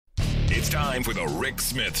It's time for the Rick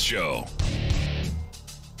Smith Show.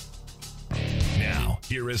 Now,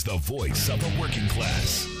 here is the voice of the working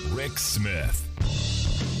class, Rick Smith.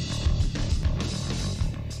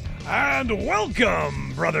 And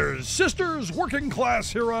welcome, brothers, sisters, working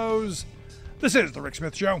class heroes. This is the Rick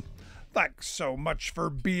Smith Show. Thanks so much for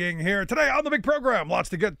being here today on the big program. Lots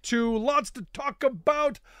to get to, lots to talk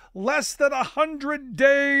about. Less than 100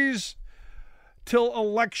 days till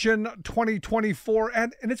election 2024,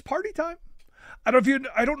 and it's party time. I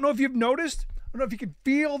don't know if you've noticed. I don't know if you can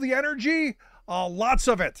feel the energy. Lots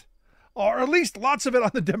of it, or at least lots of it on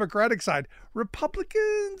the Democratic side.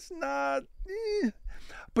 Republicans, not.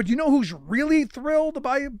 But you know who's really thrilled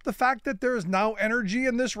by the fact that there's now energy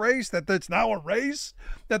in this race, that it's now a race,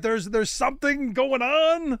 that there's something going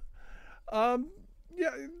on?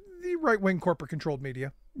 The right-wing corporate-controlled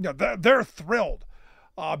media. Yeah, they're thrilled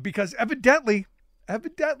because evidently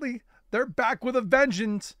they're back with a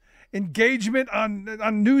vengeance. Engagement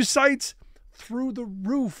on news sites through the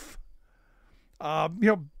roof.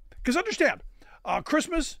 Because understand,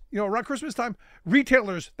 Christmas, around Christmas time,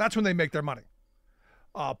 retailers, that's when they make their money.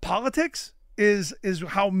 Politics is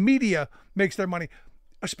how media makes their money,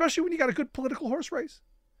 especially when you got a good political horse race.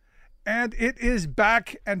 And it is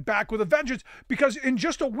back with a vengeance, because in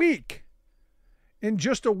just a week,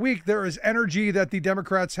 there is energy that the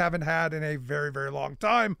Democrats haven't had in a very, very long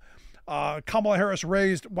time. Kamala Harris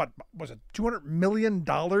raised, what was it, $200 million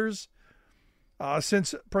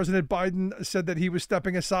since President Biden said that he was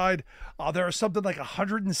stepping aside. There are something like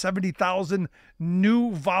 170,000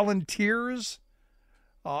 new volunteers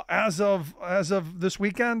as of this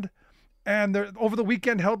weekend, and they're over the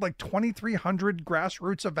weekend held like 2,300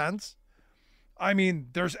 grassroots events. I mean,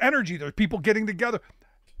 there's energy. There's people getting together.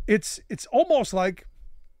 It's almost like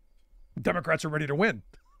Democrats are ready to win.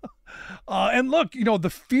 And look, the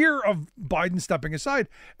fear of Biden stepping aside,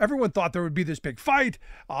 everyone thought there would be this big fight.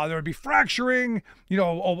 There would be fracturing,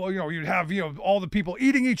 you'd have, all the people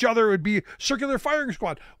eating each other. It would be circular firing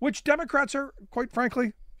squad, which Democrats are, quite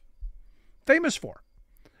frankly, famous for.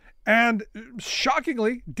 And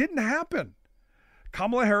shockingly, didn't happen.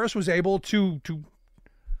 Kamala Harris was able to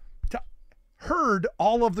herd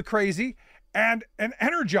all of the crazy and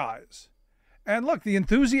energize. And look, the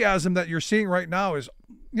enthusiasm that you're seeing right now is,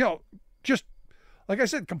 just, like I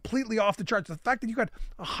said, completely off the charts. The fact that you got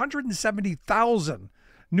 170,000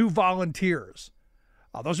 new volunteers.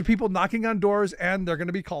 Those are people knocking on doors, and they're going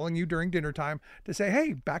to be calling you during dinner time to say,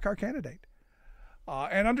 hey, back our candidate.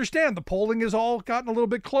 And understand, the polling has all gotten a little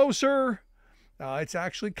bit closer. It's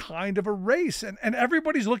actually kind of a race, and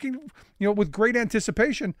everybody's looking, with great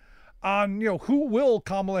anticipation on, who will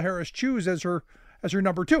Kamala Harris choose as her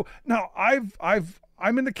number two. Now,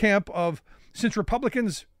 I'm in the camp of, since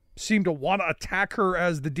Republicans seem to want to attack her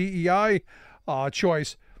as the DEI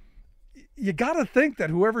choice, you got to think that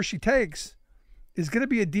whoever she takes is going to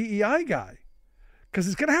be a DEI guy, because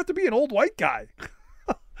it's going to have to be an old white guy.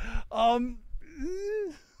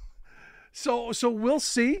 So we'll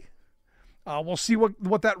see. We'll see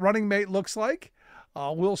what that running mate looks like.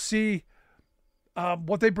 We'll see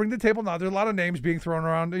what they bring to the table. Now, there are a lot of names being thrown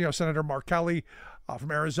around. Senator Mark Kelly from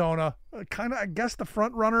Arizona, kind of, I guess, the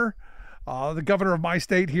front runner. The governor of my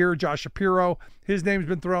state here, Josh Shapiro, his name's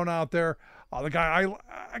been thrown out there. The guy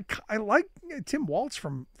I like, Tim Walz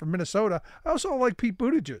from Minnesota. I also like Pete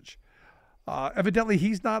Buttigieg. Evidently,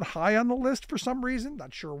 he's not high on the list for some reason.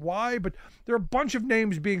 Not sure why, but there are a bunch of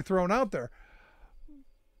names being thrown out there.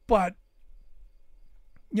 But,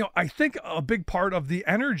 I think a big part of the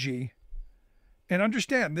energy, and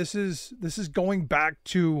understand, this is going back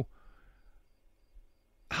to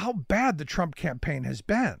how bad the Trump campaign has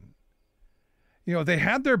been. They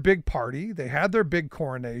had their big party, they had their big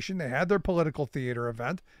coronation, they had their political theater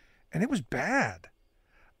event, and it was bad.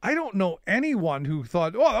 I don't know anyone who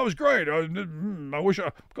thought, oh, that was great. I wish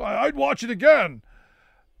I'd watch it again.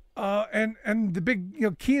 And the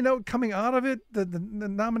big, keynote coming out of it, the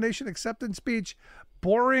nomination acceptance speech,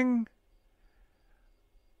 boring.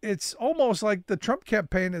 It's almost like the Trump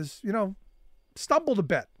campaign is, stumbled a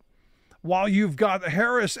bit, while you've got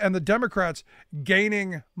Harris and the Democrats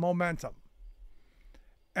gaining momentum.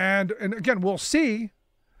 And again, we'll see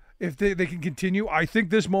if they can continue. I think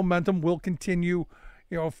this momentum will continue,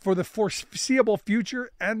 for the foreseeable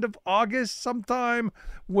future, end of August sometime,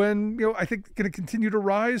 when, I think going to continue to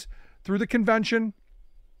rise through the convention.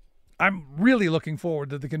 I'm really looking forward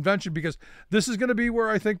to the convention, because this is going to be where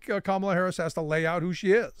I think Kamala Harris has to lay out who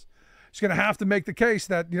she is. She's going to have to make the case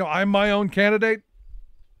that, I'm my own candidate.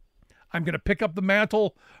 I'm going to pick up the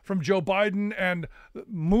mantle from Joe Biden and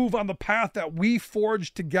move on the path that we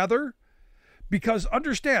forged together, Because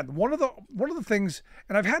understand, one of the things,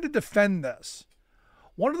 and I've had to defend this,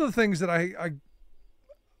 one of the things that I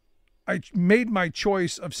made my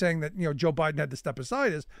choice of saying that, Joe Biden had to step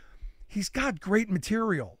aside is he's got great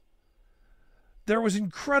material. There was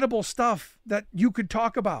incredible stuff that you could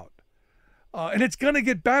talk about. And it's going to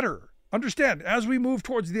get better. Understand, as we move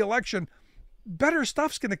towards the election, better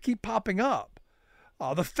stuff's going to keep popping up.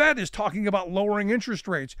 The Fed is talking about lowering interest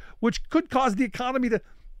rates, which could cause the economy to,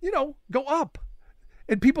 go up.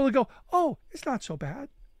 And people will go, oh, it's not so bad.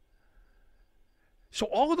 So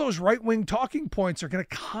all of those right-wing talking points are going to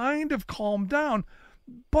kind of calm down,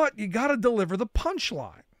 but you got to deliver the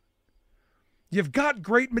punchline. You've got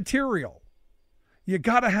great material. You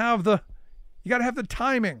got to have the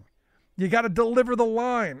timing. You got to deliver the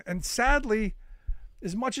line. And sadly,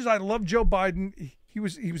 as much as I love Joe Biden, he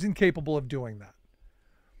was incapable of doing that.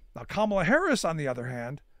 Now, Kamala Harris, on the other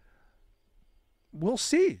hand, we'll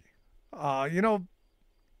see.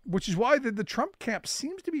 Which is why the Trump camp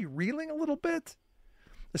seems to be reeling a little bit,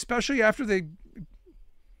 especially after they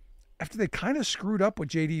kind of screwed up with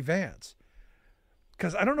J.D. Vance.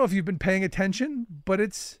 Because I don't know if you've been paying attention, but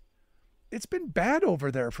it's been bad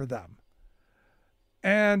over there for them.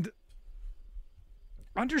 And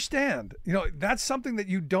understand, that's something that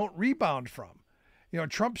you don't rebound from.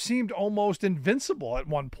 Trump seemed almost invincible at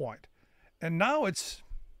one point, and now it's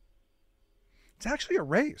actually a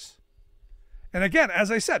race. And again, as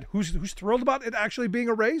I said, who's thrilled about it actually being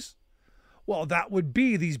a race? Well, that would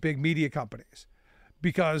be these big media companies,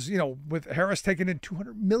 because with Harris taking in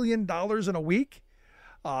 $200 million in a week,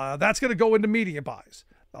 that's going to go into media buys.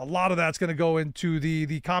 A lot of that's going to go into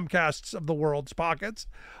the Comcasts of the world's pockets,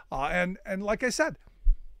 and like I said,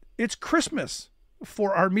 it's Christmas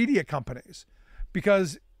for our media companies,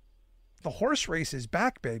 because the horse race is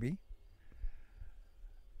back, baby.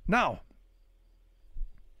 Now,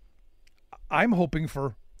 I'm hoping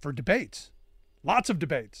for debates, lots of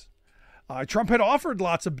debates. Trump had offered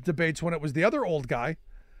lots of debates when it was the other old guy.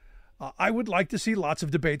 I would like to see lots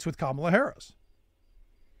of debates with Kamala Harris.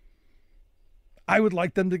 I would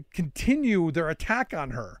like them to continue their attack on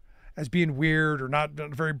her as being weird or not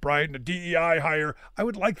very bright and a DEI hire. I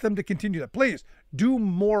would like them to continue that. Please do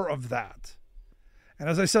more of that. And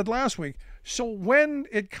as I said last week, so when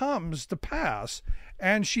it comes to pass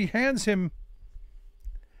and she hands him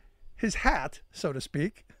his hat, so to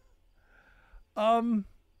speak,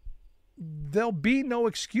 there'll be no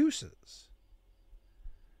excuses.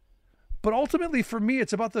 But ultimately, for me,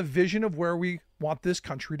 it's about the vision of where we want this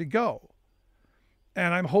country to go.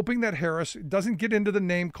 And I'm hoping that Harris doesn't get into the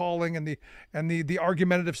name calling and the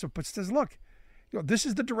argumentative stuff, but says, look, this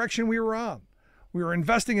is the direction we were on. We were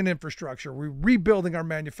investing in infrastructure. We're rebuilding our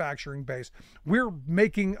manufacturing base. We're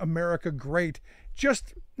making America great,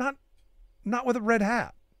 just not with a red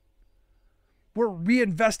hat. We're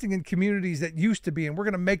reinvesting in communities that used to be, and we're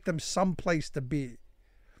going to make them someplace to be.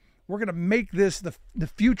 We're going to make this the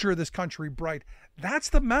future of this country bright. That's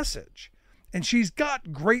the message. And she's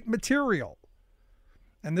got great material.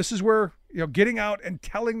 And this is where, getting out and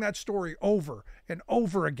telling that story over and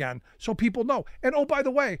over again so people know. And oh, by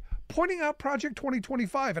the way, pointing out Project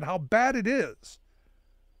 2025 and how bad it is.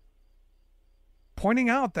 Pointing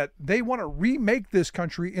out that they want to remake this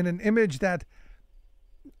country in an image that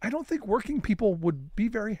I don't think working people would be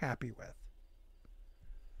very happy with.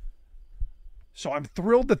 So I'm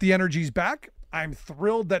thrilled that the energy's back. I'm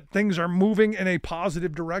thrilled that things are moving in a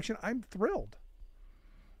positive direction. I'm thrilled.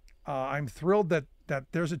 I'm thrilled that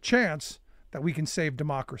there's a chance that we can save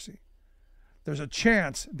democracy. There's a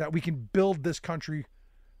chance that we can build this country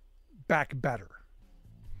back better.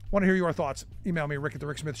 Want to hear your thoughts? Email me,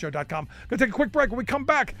 rick@thericksmithshow.com. Going to take a quick break. When we come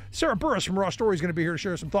back, Sarah Burris from Raw Story is going to be here to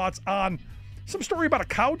share some thoughts on some story about a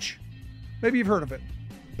couch. Maybe you've heard of it.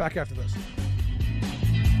 Back after this.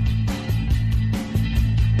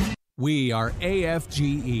 We are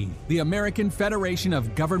AFGE, the American Federation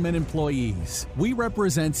of Government Employees. We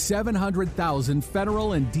represent 700,000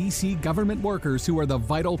 federal and D.C. government workers who are the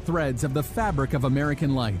vital threads of the fabric of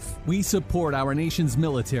American life. We support our nation's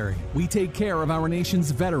military. We take care of our nation's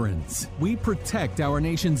veterans. We protect our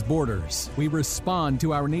nation's borders. We respond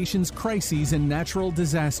to our nation's crises and natural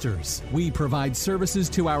disasters. We provide services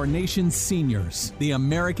to our nation's seniors. The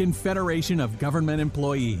American Federation of Government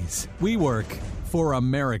Employees. We work for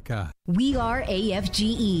America. We are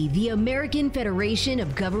AFGE, the American Federation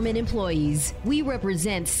of Government Employees. We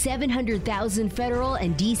represent 700,000 federal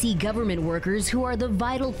and D.C. government workers who are the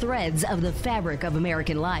vital threads of the fabric of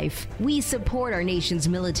American life. We support our nation's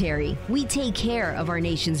military. We take care of our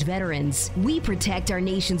nation's veterans. We protect our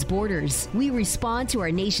nation's borders. We respond to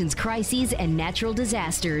our nation's crises and natural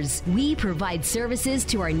disasters. We provide services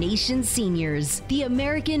to our nation's seniors. The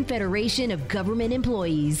American Federation of Government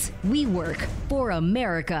Employees. We work for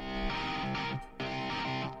America.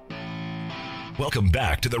 Welcome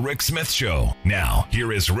back to the Rick Smith Show. Now,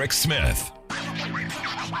 here is Rick Smith.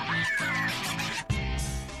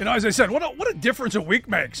 You know, as I said, what a difference a week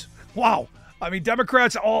makes. Wow. I mean,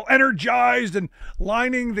 Democrats all energized and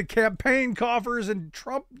lining the campaign coffers, and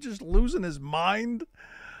Trump just losing his mind.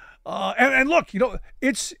 And look, you know,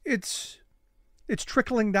 it's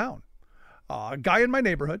trickling down. A guy in my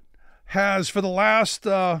neighborhood has, for the last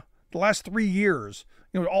 3 years,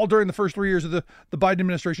 you know, all during the first 3 years of the Biden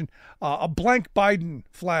administration, a blank Biden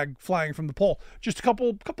flag flying from the pole. Just a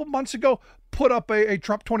couple months ago, put up a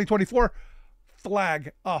Trump 2024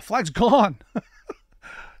 flag. Flag's gone.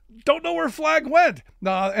 Don't know where flag went.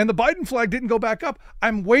 And the Biden flag didn't go back up.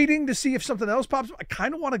 I'm waiting to see if something else pops up. I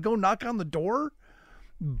kind of want to go knock on the door,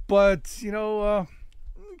 but, you know,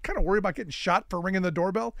 kind of worried about getting shot for ringing the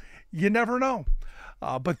doorbell. You never know.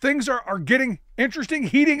 But things are getting interesting,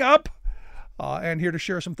 heating up. And here to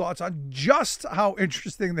share some thoughts on just how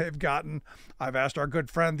interesting they've gotten, I've asked our good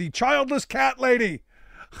friend, the childless cat lady.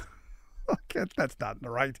 That's not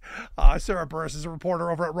right. Sarah Burris is a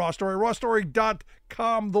reporter over at Raw Story,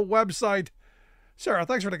 rawstory.com, the website. Sarah,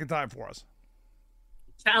 thanks for taking time for us.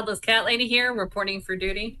 Childless cat lady here, reporting for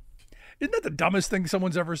duty. Isn't that the dumbest thing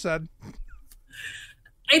someone's ever said?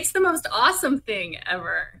 It's the most awesome thing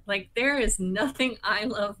ever. Like, there is nothing I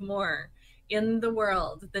love more in the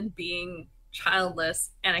world than being childless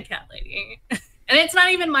and a cat lady. And it's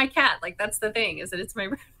not even my cat. Like, that's the thing, is that it's my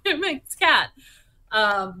roommate's cat.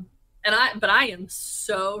 But I am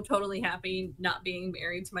so totally happy not being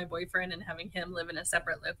married to my boyfriend and having him live in a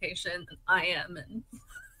separate location than I am, and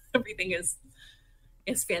everything is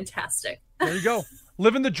fantastic. There you go.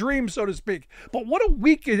 Living the dream, so to speak. But what a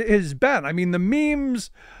week it has been. I mean, the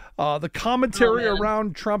memes, the commentary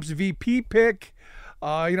around Trump's VP pick,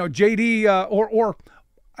 you know, JD, or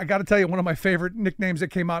I got to tell you, one of my favorite nicknames that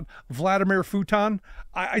came out, Vladimir Futon.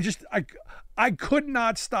 I could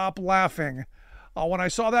not stop laughing when I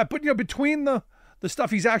saw that. But, you know, between the stuff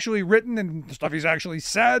he's actually written and the stuff he's actually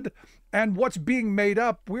said and what's being made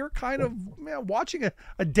up, we're kind of watching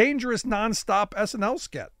a dangerous nonstop SNL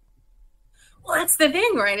skit. Well, that's the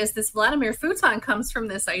thing, right? Is this Vladimir Futon comes from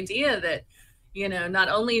this idea that, you know, not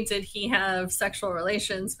only did he have sexual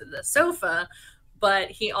relations with the sofa,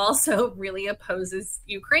 but he also really opposes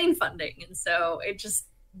Ukraine funding. And so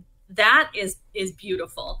that is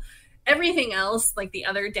beautiful. Everything else, like the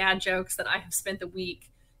other dad jokes that I have spent the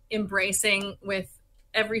week embracing with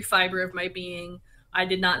every fiber of my being. I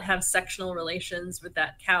did not have sexual relations with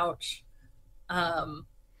that couch. Don't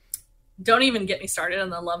even get me started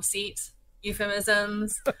on the love seat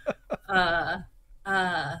euphemisms. There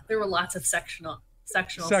were lots of sectional.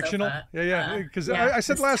 Sofa. Yeah. Because I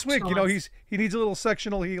said last week, you know, he needs a little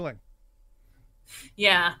sectional healing.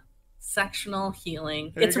 Yeah, sectional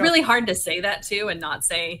healing. It's really hard to say that too and not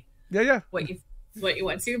say what you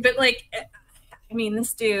want to. But like, I mean,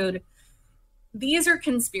 this dude. These are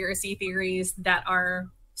conspiracy theories that are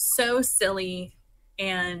so silly,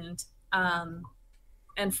 and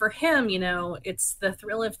for him, you know, it's the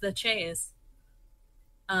thrill of the chase.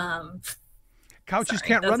 Couches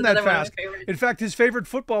can't run that fast. In fact, his favorite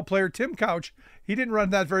football player, Tim Couch, he didn't run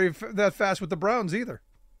that fast with the Browns either.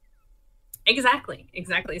 Exactly.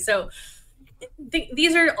 So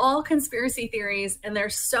these are all conspiracy theories, and they're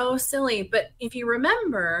so silly. But if you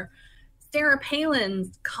remember Sarah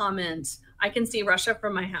Palin's comment, I can see Russia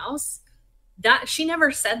from my house, that she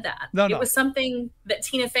never said that. No. It was something that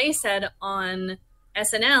Tina Fey said on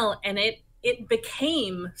SNL, and it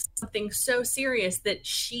became something so serious that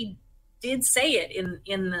she did say it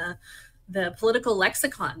in the political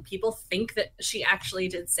lexicon. People think that she actually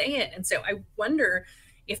did say it. And so I wonder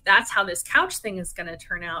if that's how this couch thing is going to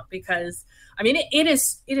turn out, because I mean, it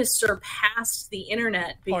is surpassed the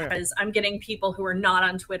internet, because I'm getting people who are not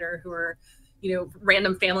on Twitter, who are, you know,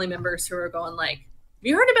 random family members who are going like, have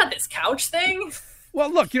you heard about this couch thing?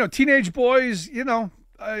 Well, look, you know, teenage boys, you know,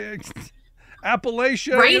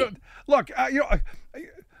 Appalachia, right? You know, look, you know,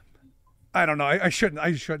 I don't know. I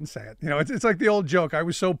shouldn't say it. You know, it's like the old joke. I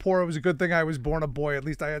was so poor, it was a good thing I was born a boy. At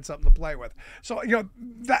least I had something to play with. So, you know,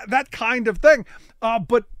 that kind of thing.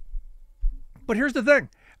 But here's the thing.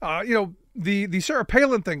 You know, the Sarah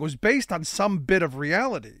Palin thing was based on some bit of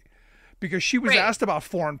reality, because she was asked about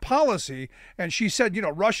foreign policy, and she said,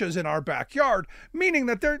 Russia's in our backyard, meaning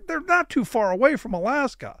that they're not too far away from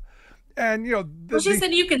Alaska. And, she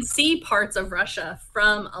said you can see parts of Russia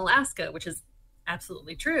from Alaska, which is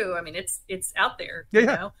absolutely true. I mean, it's out there, you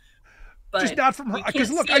know, but just not from her.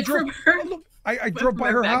 Because look, I drove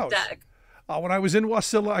by her house. When I was in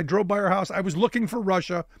Wasilla, I drove by her house. I was looking for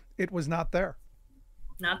Russia. It was not there.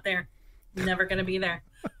 Not there. Never going to be there.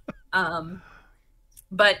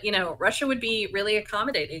 But, Russia would be really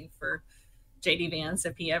accommodating for J.D. Vance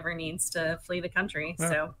if he ever needs to flee the country. Yeah.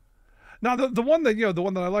 So now the one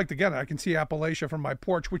that I liked, again, I can see Appalachia from my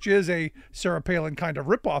porch, which is a Sarah Palin kind of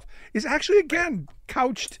ripoff, is actually, again,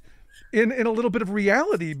 couched in a little bit of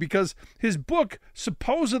reality, because his book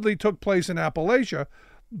supposedly took place in Appalachia,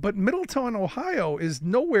 but Middletown, Ohio is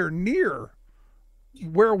nowhere near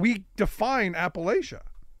where we define Appalachia.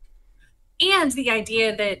 And the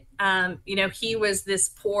idea that, he was this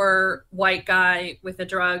poor white guy with a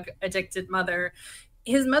drug addicted mother.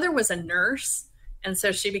 His mother was a nurse, and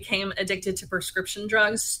so she became addicted to prescription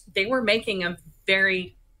drugs. They were making a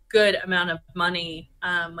very good amount of money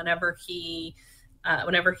whenever his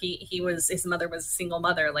mother was a single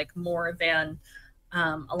mother, like more than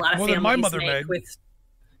a lot of families make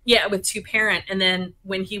with two parent. And then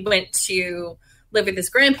when he went to live with his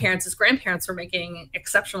grandparents were making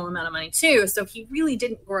exceptional amount of money too. So he really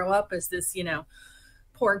didn't grow up as this,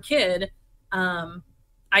 poor kid.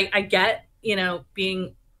 I get,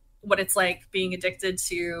 being what it's like being addicted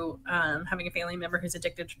to having a family member who's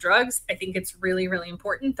addicted to drugs. I think it's really, really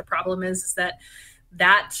important. The problem is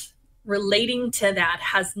that relating to that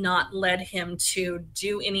has not led him to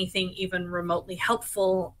do anything even remotely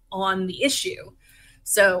helpful on the issue.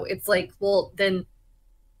 So it's like, well, then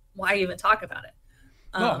why even talk about it?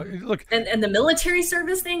 No, look, and the military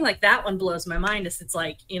service thing, like that one blows my mind. It's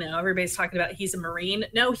like, everybody's talking about he's a Marine.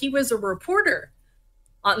 No, he was a reporter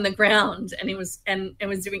on the ground, and he was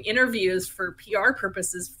doing interviews for PR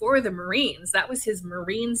purposes for the Marines. That was his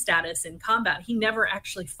Marine status in combat. He never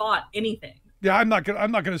actually fought anything. Yeah, I'm not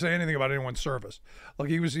gonna say anything about anyone's service. Like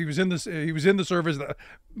he was in the service.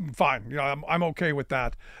 Fine, I'm okay with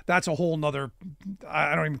that. That's a whole nother.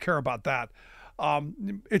 I don't even care about that.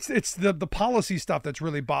 It's the policy stuff that's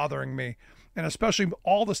really bothering me, and especially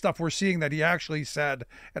all the stuff we're seeing that he actually said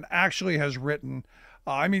and actually has written.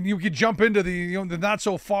 I mean, you could jump into the not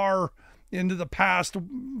so far into the past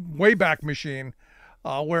Wayback Machine,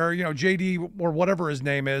 where JD or whatever his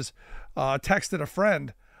name is texted a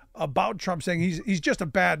friend about Trump saying he's just a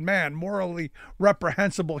bad man, morally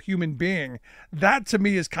reprehensible human being. That to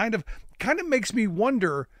me is kind of makes me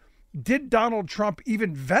wonder, did Donald Trump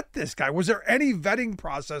even vet this guy? Was there any vetting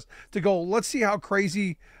process to go, let's see how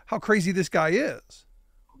crazy this guy is?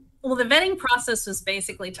 Well, the vetting process was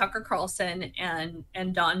basically Tucker Carlson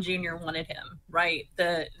and Don Jr. wanted him, right?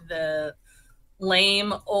 The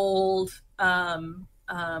lame old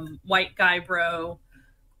white guy bro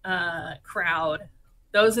crowd.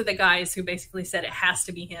 Those are the guys who basically said it has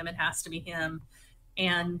to be him. It has to be him.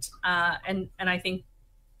 And I think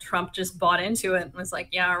Trump just bought into it and was like,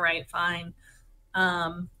 yeah, all right, fine.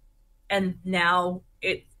 And now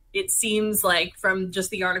it seems like from just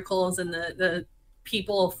the articles and the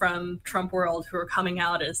people from Trump world who are coming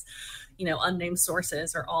out as, unnamed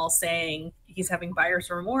sources are all saying he's having buyer's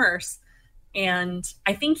remorse. And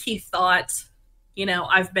I think he thought,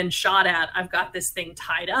 I've been shot at, I've got this thing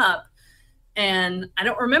tied up. And I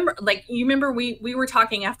don't remember, you remember we were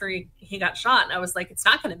talking after he got shot, and I was like, it's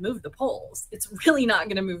not going to move the polls. It's really not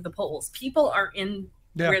going to move the polls. People are in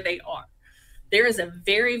where they are. There is a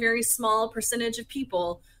very, very small percentage of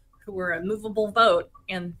people who are a movable vote,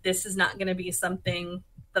 and this is not going to be something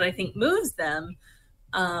that I think moves them,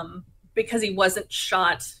 because he wasn't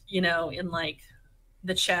shot, in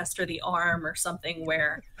the chest or the arm or something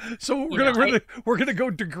where. So we're gonna go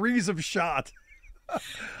degrees of shot.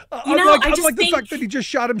 Unlike the fact that he just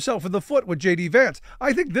shot himself in the foot with J.D. Vance,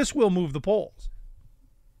 I think this will move the polls.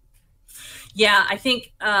 Yeah, I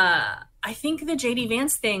think the J.D.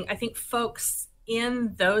 Vance thing, I think folks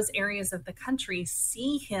in those areas of the country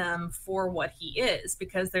see him for what he is,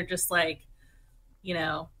 because they're just like,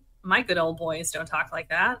 my good old boys don't talk like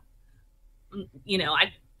that.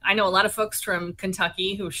 I know a lot of folks from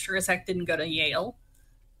Kentucky who sure as heck didn't go to Yale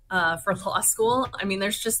for law school. I mean,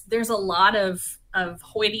 there's a lot of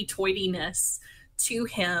hoity-toityness to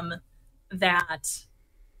him that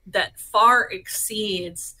far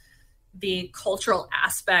exceeds the cultural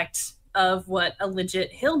aspect of what a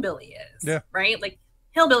legit hillbilly is. Yeah. Right? Like,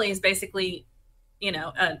 hillbilly is basically,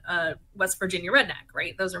 a West Virginia redneck,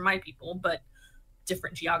 right? Those are my people. But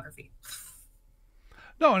different geography.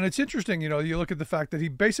 No, and it's interesting, you look at the fact that he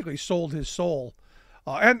basically sold his soul.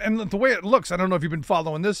 And the way it looks, I don't know if you've been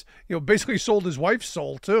following this, basically sold his wife's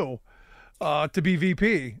soul too, to be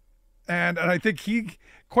VP. And I think he,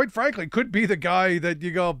 quite frankly, could be the guy that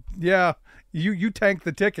you go, yeah, you tanked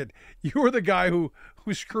the ticket. You were the guy who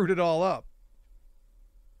screwed it all up.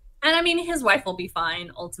 And I mean, his wife will be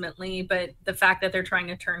fine ultimately, but the fact that they're trying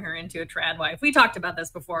to turn her into a trad wife, we talked about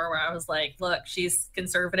this before, where I was like, look, she's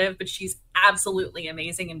conservative, but she's absolutely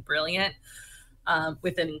amazing and brilliant,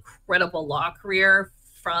 with an incredible law career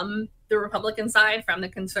from the Republican side, from the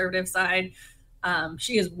conservative side.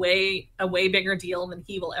 She is a way bigger deal than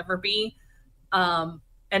he will ever be.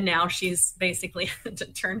 And now she's basically to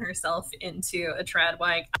turn herself into a trad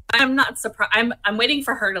wife. I'm not surprised. I'm waiting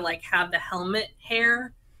for her to like have the helmet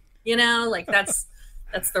hair. Like that's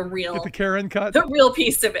the real, get the Karen cut, the real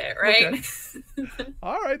piece of it, right? Okay.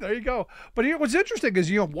 All right, there you go. But what's interesting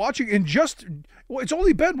is watching in it's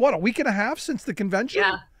only been a week and a half since the convention,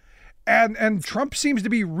 yeah. And Trump seems to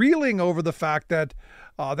be reeling over the fact that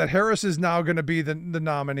that Harris is now going to be the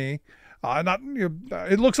nominee.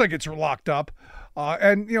 It looks like it's locked up,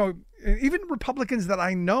 and even Republicans that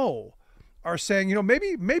I know are saying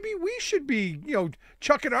maybe we should be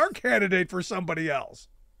chucking our candidate for somebody else.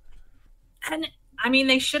 And I mean,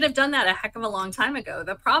 they should have done that a heck of a long time ago.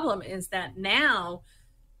 The problem is that now,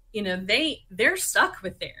 they're stuck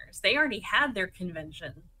with theirs. They already had their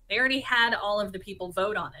convention. They already had all of the people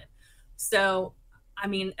vote on it. So, I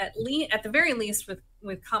mean, at the very least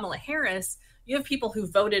with Kamala Harris, you have people who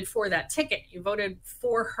voted for that ticket. You voted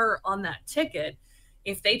for her on that ticket.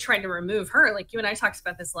 If they tried to remove her, like you and I talked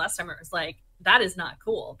about this last time, it was like, that is not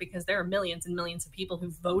cool, because there are millions and millions of people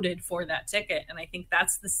who voted for that ticket. And I think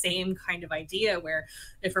that's the same kind of idea, where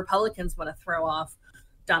if Republicans want to throw off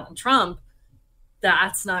Donald Trump,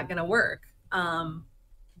 that's not going to work.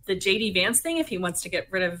 The JD Vance thing, if he wants to get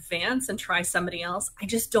rid of Vance and try somebody else,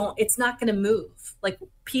 it's not going to move. Like,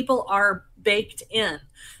 people are baked in.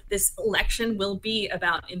 This election will be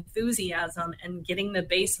about enthusiasm and getting the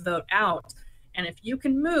base vote out. And if you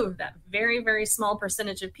can move that very, very small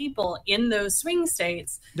percentage of people in those swing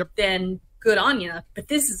states, yep, then good on you. But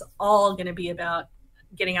this is all going to be about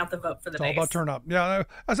getting out the vote for the base. It's all about turn up. Yeah,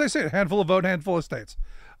 as I say, a handful of vote, handful of states.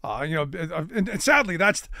 And sadly,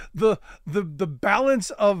 that's the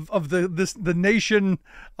balance of the nation,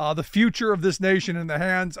 the future of this nation in the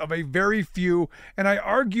hands of a very few. And I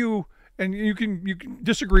argue, and you can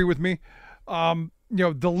disagree with me,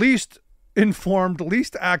 the least informed,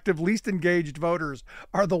 least active, least engaged voters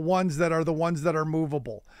are the ones that are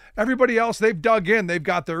movable. Everybody else, they've dug in, they've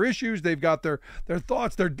got their issues, they've got their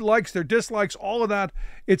thoughts, their likes, their dislikes, all of that.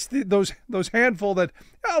 It's those handful that,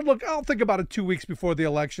 I'll think about it 2 weeks before the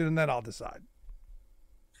election and then I'll decide.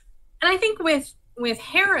 And I think with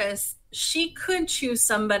Harris, she could choose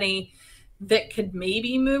somebody that could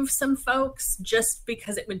maybe move some folks just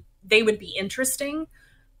because they would be interesting.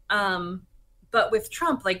 But with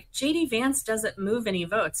Trump, like, JD Vance doesn't move any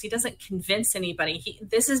votes. He doesn't convince anybody.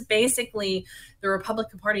 This is basically the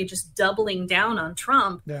Republican Party just doubling down on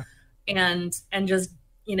Trump, yeah, and just,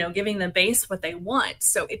 giving the base what they want.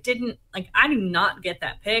 So it didn't, I do not get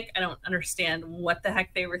that pick. I don't understand what the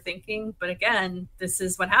heck they were thinking. But again, this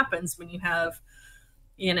is what happens when you have,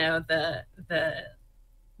 the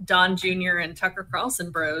Don Jr. and Tucker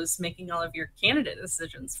Carlson bros making all of your candidate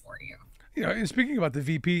decisions for you. Speaking about the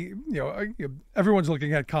VP, everyone's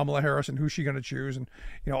looking at Kamala Harris and who's she going to choose, and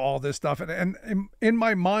all this stuff. And in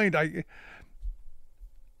my mind, I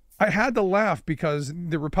had to laugh because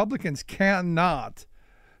the Republicans cannot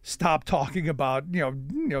stop talking about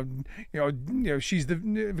she's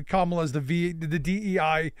Kamala's the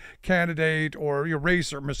DEI candidate, or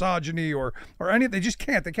race or misogyny or any. They just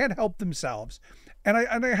can't. They can't help themselves. And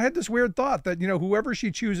I had this weird thought that whoever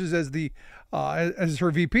she chooses as as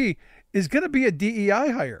her VP is going to be a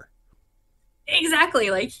DEI hire.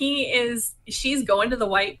 Exactly. She's going to the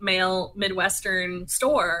white male Midwestern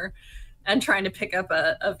store and trying to pick up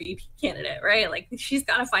a VP candidate, right? Like, she's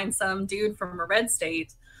got to find some dude from a red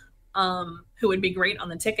state who would be great on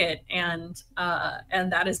the ticket. And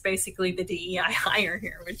that is basically the DEI hire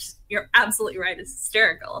here, which you're absolutely right, is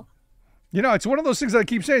hysterical. It's one of those things that I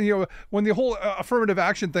keep saying, when the whole affirmative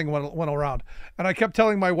action thing went around, and I kept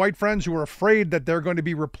telling my white friends who were afraid that they're going to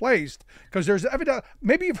be replaced, because there's evidence,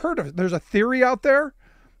 maybe you've heard of it, there's a theory out there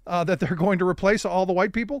that they're going to replace all the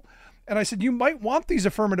white people. And I said, you might want these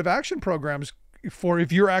affirmative action programs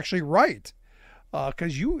if you're actually right.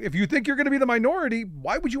 Because if you think you're going to be the minority,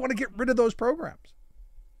 why would you want to get rid of those programs?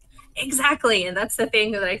 Exactly. And that's the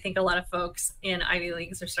thing that I think a lot of folks in Ivy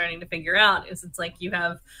Leagues are starting to figure out, is it's like you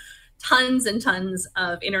have tons and tons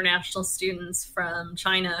of international students from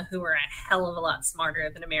China who are a hell of a lot smarter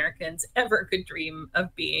than Americans ever could dream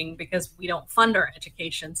of being, because we don't fund our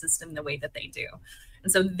education system the way that they do.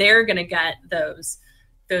 And so they're going to get those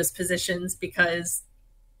positions because,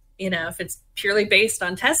 if it's purely based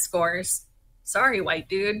on test scores, sorry, white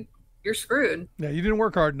dude, you're screwed. Yeah, you didn't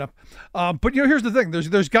work hard enough. But here's the thing: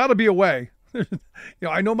 there's got to be a way.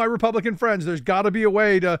 I know my Republican friends. There's got to be a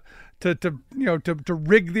way to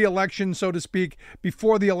rig the election, so to speak,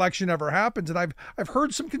 before the election ever happens. And I've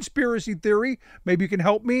heard some conspiracy theory. Maybe you can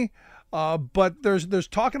help me. But there's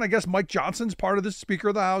talk, and I guess Mike Johnson's part of the Speaker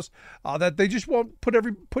of the House, that they just won't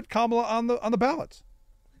put Kamala on the ballots.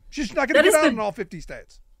 She's not going to get out in all 50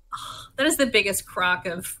 states. That is the biggest crock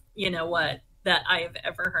of that I have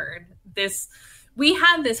ever heard. We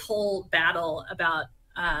had this whole battle about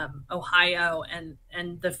Ohio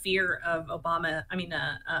and the fear of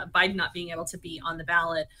Biden not being able to be on the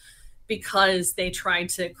ballot because they tried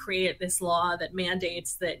to create this law that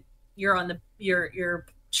mandates that you're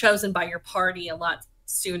chosen by your party a lot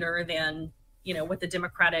sooner than what the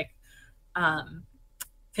Democratic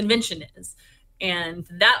convention is. And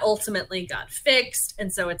that ultimately got fixed.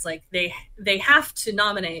 And so it's like they have to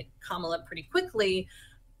nominate Kamala pretty quickly,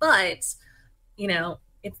 but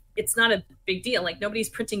it's not a big deal. Like, nobody's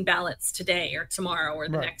printing ballots today or tomorrow or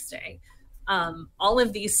the next day. All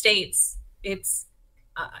of these states, it's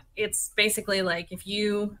basically like if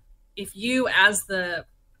you as the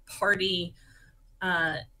party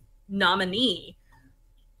nominee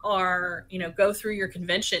are, go through your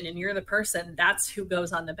convention and you're the person, that's who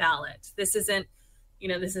goes on the ballot. This isn't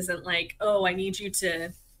like, oh, I need you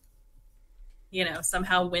to,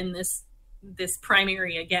 somehow win this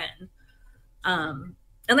primary again.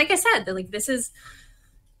 And like I said,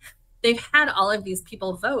 they've had all of these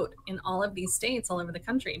people vote in all of these states all over the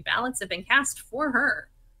country. Ballots have been cast for her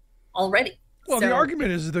already. Well, the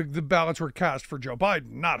argument is the ballots were cast for Joe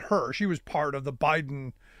Biden, not her. She was part of the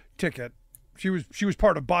Biden ticket. She was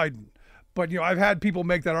part of Biden. But, I've had people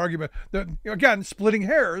make that argument that, again, splitting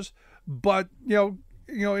hairs, but,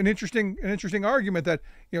 an interesting argument that,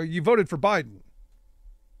 you voted for Biden.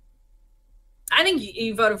 I think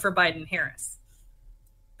you voted for Biden-Harris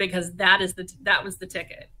because that was the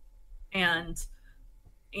ticket. And,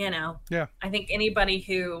 yeah, I think anybody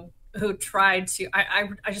who tried to,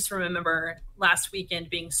 I just remember last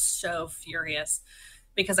weekend being so furious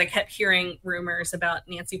because I kept hearing rumors about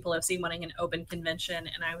Nancy Pelosi wanting an open convention.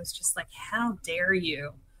 And I was just like, how dare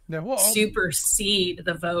you supersede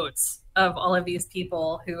the votes of all of these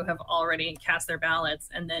people who have already cast their ballots.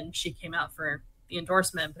 And then she came out for the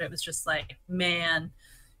endorsement, but it was just like, man,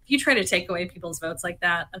 if you try to take away people's votes like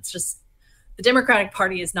that, that's just, the Democratic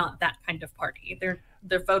Party is not that kind of party. Their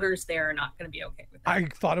voters there are not going to be okay with that. I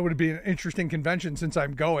thought it would be an interesting convention since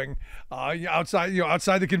I'm going. Outside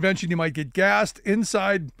the convention, you might get gassed.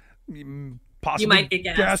 Inside, possibly you might get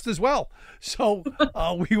gassed as well. So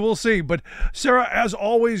we will see. But Sarah, as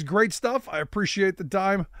always, great stuff. I appreciate the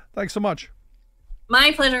time. Thanks so much.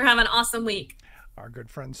 My pleasure. Have an awesome week. Our good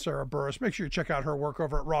friend Sarah Burris. Make sure you check out her work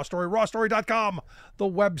over at Raw Story, rawstory.com, the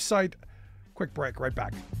website. Quick break, right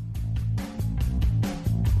back.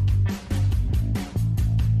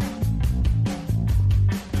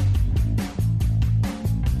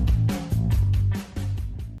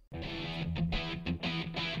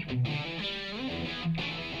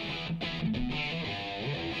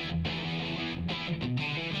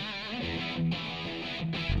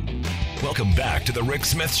 Welcome back to the Rick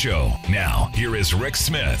Smith Show. Now, here is Rick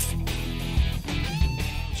Smith.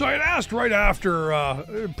 So I had asked right after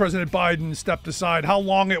President Biden stepped aside how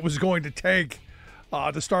long it was going to take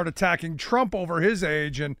to start attacking Trump over his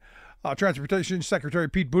age. And Transportation Secretary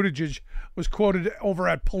Pete Buttigieg was quoted over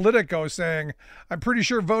at Politico saying, "I'm pretty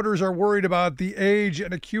sure voters are worried about the age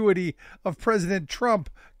and acuity of President Trump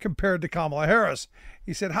compared to Kamala Harris."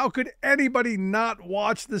 He said, how could anybody not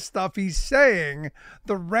watch the stuff he's saying,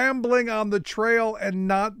 the rambling on the trail, and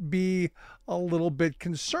not be a little bit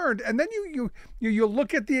concerned? And then you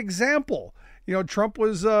look at the example. Trump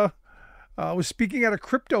was speaking at a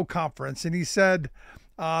crypto conference, and he said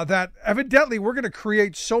that evidently we're going to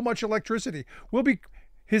create so much electricity.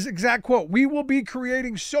 His exact quote, "We will be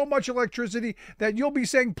creating so much electricity that you'll be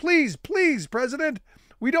saying, please, please, President,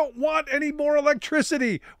 we don't want any more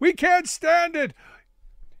electricity. We can't stand it.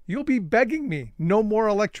 You'll be begging me, no more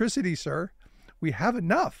electricity, sir. We have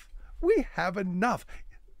enough. We have enough."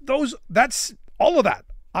 That's all of that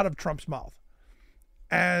out of Trump's mouth.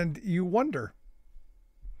 And you wonder,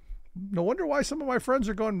 no wonder why some of my friends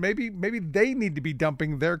are going, maybe they need to be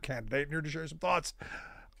dumping their candidate. And here to share some thoughts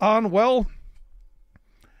on, well,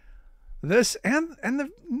 This and the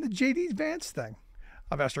J.D. Vance thing.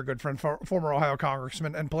 I've asked our good friend, former Ohio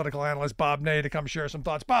Congressman and political analyst Bob Ney to come share some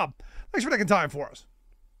thoughts. Bob, thanks for taking time for us.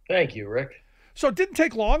 Thank you, Rick. So it didn't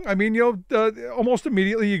take long. I mean, almost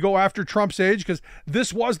immediately you go after Trump's age because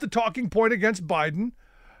this was the talking point against Biden.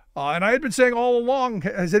 And I had been saying all along,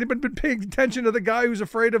 has anybody been paying attention to the guy who's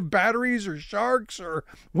afraid of batteries or sharks or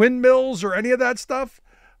windmills or any of that stuff?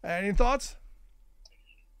 Any thoughts?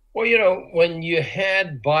 Well, when you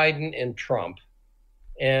had Biden and Trump,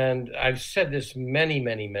 and I've said this many,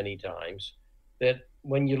 many, many times, that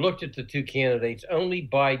when you looked at the two candidates, only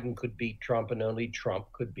Biden could beat Trump and only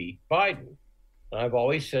Trump could beat Biden. And I've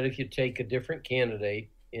always said if you take a different candidate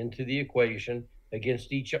into the equation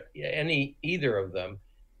against either of them,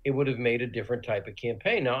 it would have made a different type of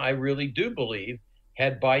campaign. Now, I really do believe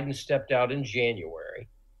had Biden stepped out in January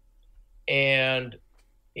and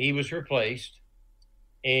he was replaced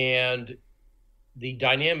and the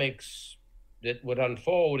dynamics that would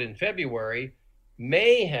unfold in February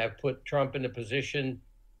may have put Trump in a position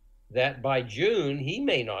that by June, he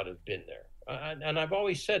may not have been there. And I've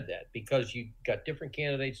always said that because you got different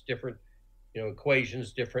candidates, different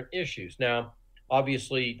equations, different issues. Now,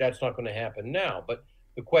 obviously, that's not going to happen now. But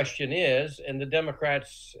the question is, and the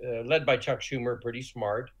Democrats, led by Chuck Schumer, are pretty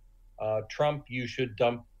smart. Trump, you should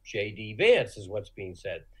dump J.D. Vance, is what's being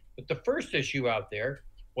said. But the first issue out there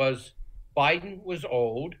was Biden was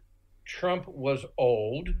old, Trump was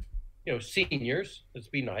old, seniors, let's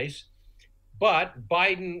be nice. But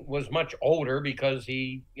Biden was much older because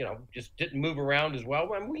he, just didn't move around as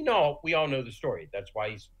well. And we all know the story. That's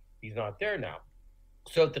why he's not there now.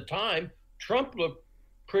 So at the time, Trump looked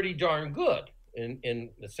pretty darn good in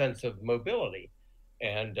the sense of mobility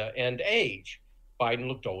and age. Biden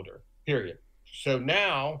looked older, period. So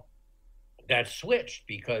now that's switched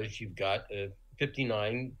because you've got a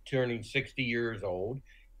 59 turning 60 years old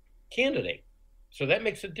candidate. So that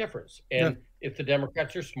makes a difference. And if the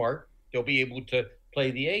Democrats are smart, they'll be able to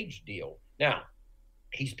play the age deal. Now,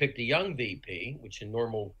 he's picked a young VP, which in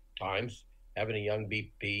normal times, having a young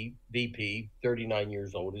VP, 39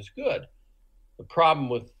 years old is good. The problem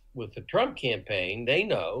with the Trump campaign, they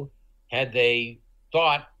know, had they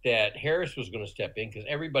thought that Harris was going to step in, because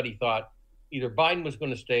everybody thought either Biden was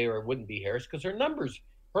going to stay or it wouldn't be Harris, because her numbers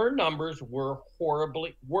were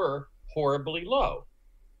horribly low.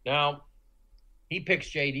 Now, he picks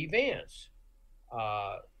J.D. Vance.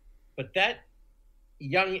 But that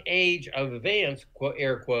young age of Vance,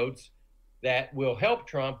 air quotes, that will help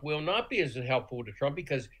Trump will not be as helpful to Trump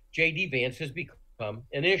because J.D. Vance has become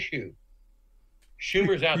an issue.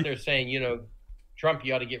 Schumer's out there saying, Trump,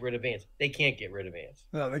 you ought to get rid of Vance. They can't get rid of Vance.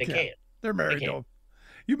 No, they can't. They're married to him.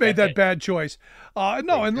 You made That's that bad choice.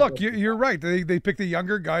 No, and look, you're right. They picked a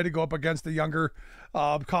younger guy to go up against the younger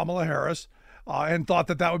Kamala Harris and thought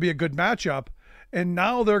that would be a good matchup. And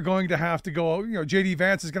now they're going to have to go, J.D.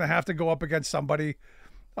 Vance is going to have to go up against somebody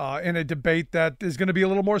in a debate that is going to be a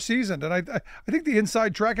little more seasoned. And I think the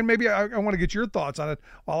inside track, and maybe I want to get your thoughts on it.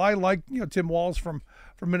 While I like, Tim Walz from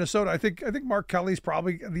Minnesota, I think Mark Kelly's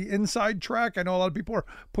probably the inside track. I know a lot of people are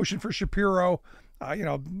pushing for Shapiro.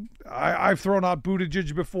 I've thrown out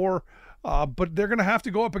Buttigieg before, but they're going to have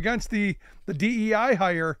to go up against the DEI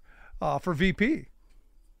hire for VP.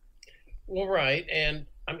 Well, right. And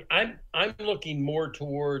I'm looking more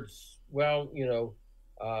towards, and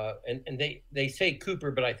they say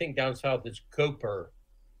Cooper, but I think down south it's Coper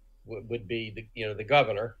would be the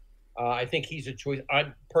governor. I think he's a choice.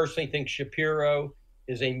 I personally think Shapiro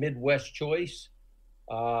is a Midwest choice.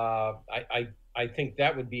 I think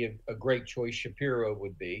that would be a great choice. Shapiro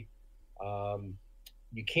would be.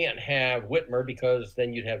 You can't have Whitmer because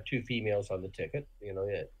then you'd have two females on the ticket.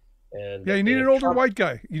 And you need an older white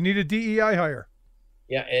guy. You need a DEI hire.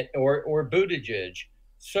 Yeah, or Buttigieg.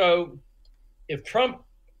 So if Trump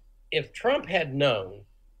had known,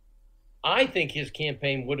 I think his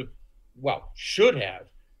campaign should have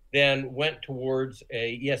then went towards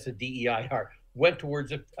a DEI hire, went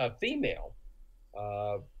towards a female,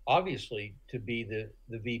 obviously to be the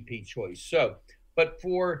VP choice. So, but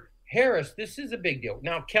for Harris, this is a big deal.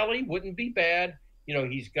 Now, Kelly wouldn't be bad.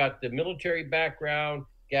 He's got the military background,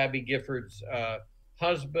 Gabby Gifford's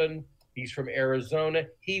husband. He's from Arizona.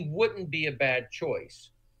 He wouldn't be a bad choice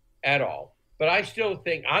at all. But I still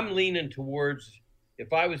think I'm leaning towards,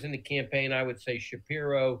 if I was in the campaign, I would say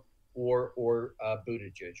Shapiro or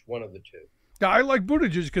Buttigieg, one of the two. Yeah, I like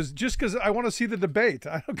Buttigieg because I want to see the debate.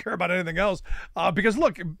 I don't care about anything else. Because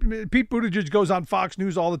look, Pete Buttigieg goes on Fox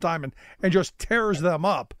News all the time and just tears them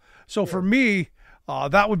up. So for me,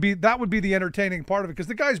 that would be the entertaining part of it because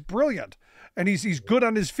the guy's brilliant and he's good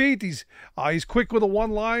on his feet. He's quick with a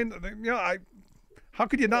one line. How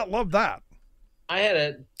could you not love that? I had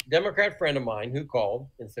a Democrat friend of mine who called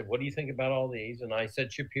and said, "What do you think about all these?" And I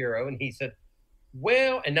said Shapiro, and he said,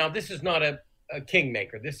 "Well," and now this is not a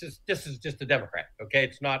kingmaker. This is just a Democrat. Okay,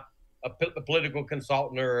 it's not a political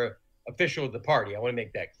consultant or a official of the party. I want to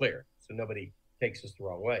make that clear so nobody takes this the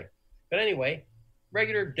wrong way. But anyway,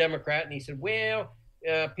 regular Democrat, and he said, "Well,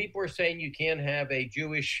 people are saying you can't have a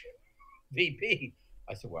Jewish VP."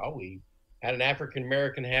 I said, "Well, we had an African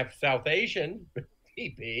American, half South Asian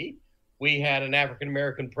VP. We had an African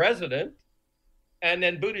American president, and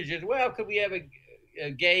then Buttigieg. Well, could we have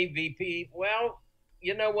a gay VP? Well,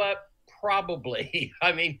 you know what? Probably.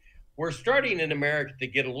 I mean, we're starting in America to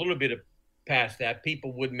get a little bit past that.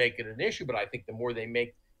 People would make it an issue, but I think the more they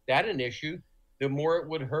make that an issue, the more it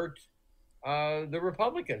would hurt the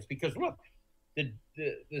Republicans. Because look, the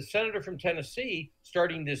senator from Tennessee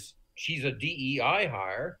starting this, she's a DEI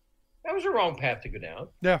hire. That was a wrong path to go down.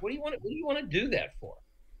 Yeah. What do you want to do that for?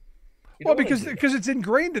 Well, because it's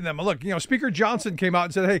ingrained in them. Look, Speaker Johnson came out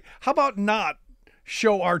and said, "Hey, how about not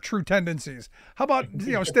show our true tendencies? How about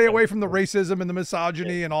stay away from the racism and the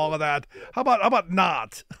misogyny and all of that? How about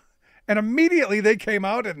not?" And immediately they came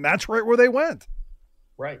out, and that's right where they went.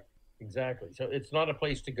 Right, exactly. So it's not a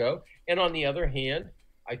place to go. And on the other hand,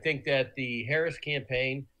 I think that the Harris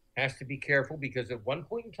campaign has to be careful, because at one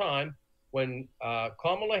point in time, when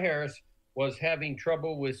Kamala Harris was having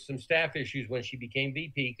trouble with some staff issues when she became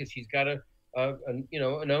VP, because she's got a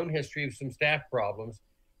known history of some staff problems.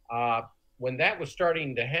 When that was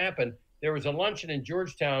starting to happen, there was a luncheon in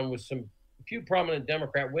Georgetown with a few prominent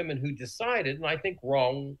Democrat women who decided, and I think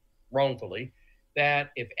wrongfully,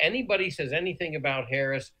 that if anybody says anything about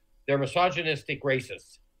Harris, they're misogynistic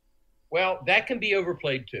racists. Well, that can be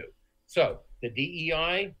overplayed too. So the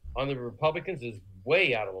DEI on the Republicans is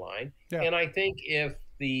way out of line. Yeah. And I think if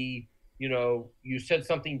you said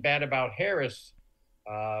something bad about Harris,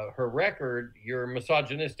 her record, you're a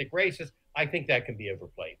misogynistic racist, I think that can be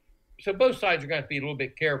overplayed. So both sides are going to have to be a little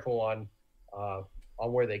bit careful on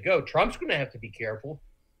where they go. Trump's going to have to be careful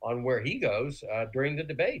on where he goes during the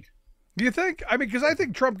debate. Do you think? I mean, because I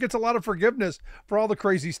think Trump gets a lot of forgiveness for all the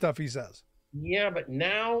crazy stuff he says. Yeah, but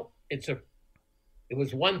now it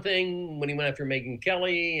was one thing when he went after Megyn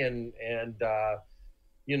Kelly and the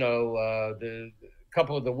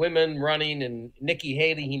couple of the women running, and Nikki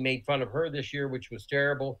Haley, he made fun of her this year, which was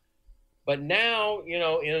terrible. But now,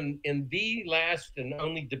 in the last and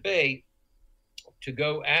only debate, to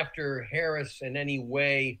go after Harris in any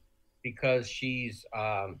way because she's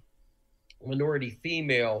minority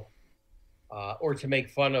female, or to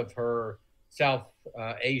make fun of her South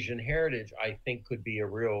Asian heritage, I think could be a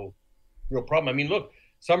real problem. I mean, look,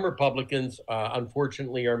 some Republicans,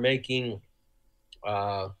 unfortunately, are making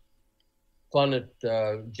fun at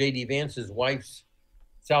J.D. Vance's wife's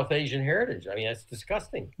South Asian heritage. I mean, that's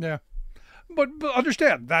disgusting. Yeah, but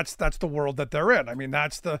understand that's the world that they're in. I mean,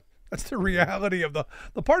 that's the reality of the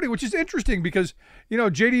party, which is interesting because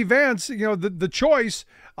J.D. Vance, the choice,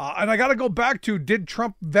 and I got to go back to, did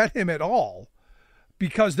Trump vet him at all?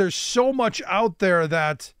 Because there's so much out there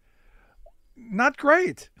that not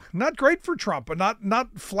great for Trump, and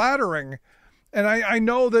not flattering. And I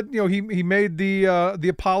know that he made the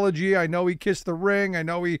apology. I know he kissed the ring. I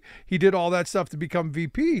know he did all that stuff to become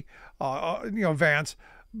VP. Vance,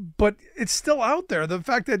 but it's still out there. The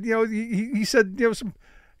fact that he said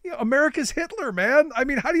America's Hitler, man. I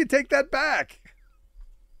mean, how do you take that back?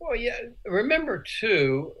 Well, yeah. Remember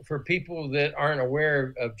too, for people that aren't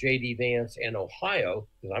aware of J.D. Vance and Ohio,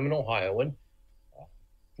 because I'm an Ohioan.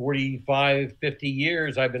 45, 50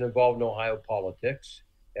 years I've been involved in Ohio politics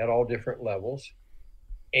at all different levels.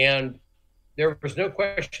 And there was no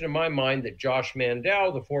question in my mind that Josh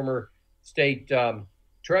Mandel, the former state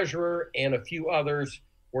treasurer, and a few others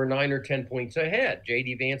were 9 or 10 points ahead.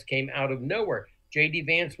 J.D. Vance came out of nowhere. J.D.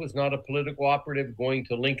 Vance was not a political operative going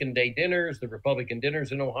to Lincoln Day dinners, the Republican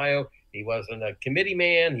dinners in Ohio. He wasn't a committee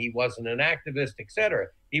man. He wasn't an activist, etc.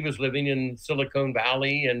 He was living in Silicon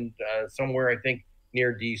Valley and somewhere, I think,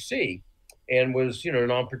 near D.C., and was,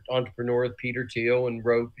 an entrepreneur with Peter Thiel and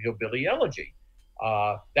wrote Hillbilly Elegy.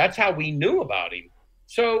 That's how we knew about him.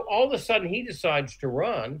 So all of a sudden he decides to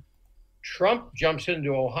run. Trump jumps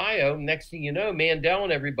into Ohio. Next thing you know, Mandel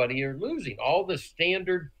and everybody are losing. All the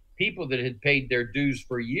standard people that had paid their dues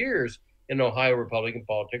for years in Ohio Republican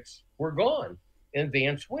politics were gone, and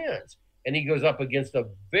Vance wins. And he goes up against a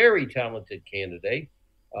very talented candidate,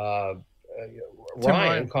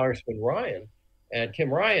 Congressman Ryan. And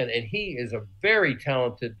Tim Ryan, and he is a very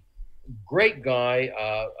talented, great guy,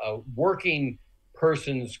 a working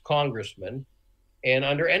person's congressman. And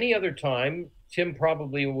under any other time, Tim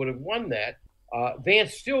probably would have won that.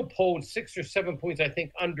 Vance still polled 6 or 7 points, I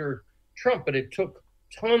think, under Trump, but it took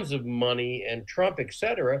tons of money and Trump, et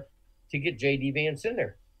cetera, to get J.D. Vance in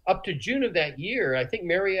there. Up to June of that year, I think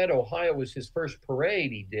Marietta, Ohio was his first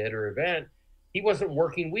parade he did or event. He wasn't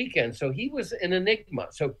working weekends, so he was an enigma.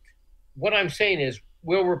 So what I'm saying is,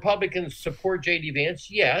 will Republicans support J.D. Vance?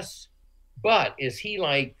 Yes. But is he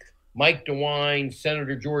like Mike DeWine,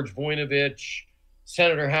 Senator George Voinovich,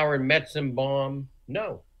 Senator Howard Metzenbaum?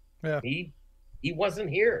 No. Yeah. He wasn't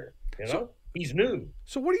here, he's new.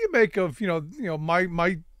 So what do you make of,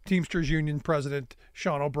 my Teamsters Union president,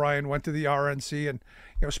 Sean O'Brien, went to the RNC and,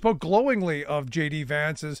 spoke glowingly of J.D.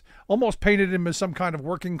 Vance, as almost painted him as some kind of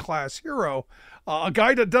working class hero, a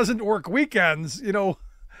guy that doesn't work weekends,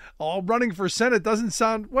 all running for Senate doesn't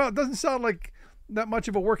sound like that much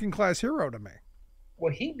of a working class hero to me.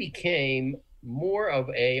 Well, he became more of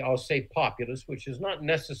I'll say populist, which is not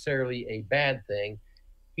necessarily a bad thing.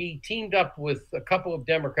 He teamed up with a couple of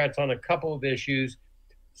Democrats on a couple of issues,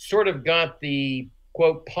 sort of got the,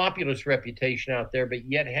 quote, populist reputation out there, but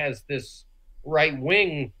yet has this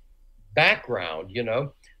right-wing background,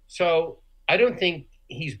 So I don't think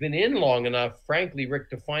he's been in long enough, frankly,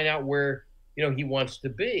 Rick, to find out where, he wants to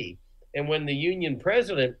be. And when the union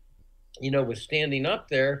president, was standing up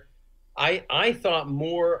there, I thought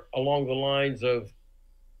more along the lines of,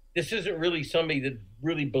 this isn't really somebody that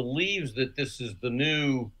really believes that this is the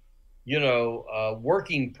new,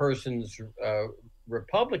 working person's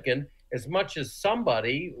Republican, as much as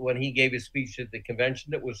somebody, when he gave his speech at the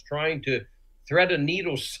convention, that was trying to thread a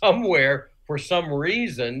needle somewhere for some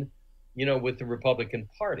reason, with the Republican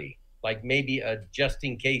Party, like maybe a just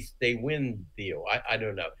in case they win deal. I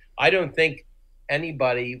don't know. I don't think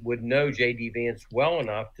anybody would know J.D. Vance well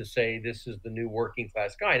enough to say this is the new working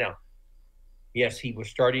class guy. Now, yes, he was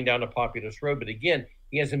starting down a populist road, but again,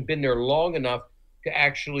 he hasn't been there long enough to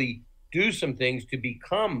actually do some things to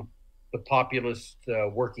become the populist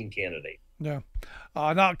working candidate. Yeah.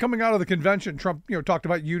 Now, coming out of the convention, Trump, talked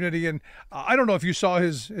about unity, and I don't know if you saw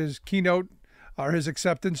his keynote or his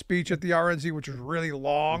acceptance speech at the RNC, which was really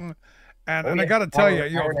long, and I got to tell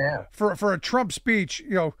you, for a Trump speech,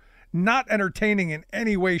 not entertaining in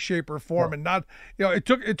any way, shape, or form, and not, it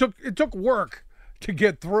took work to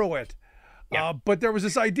get through it. Yeah. But there was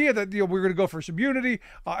this idea that we were going to go for some unity.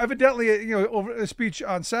 Evidently, over a speech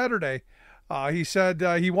on Saturday, he said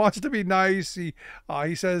he wants to be nice. He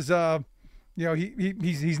says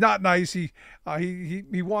he's not nice. He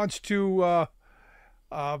wants to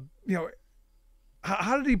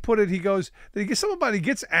how did he put it? He goes that somebody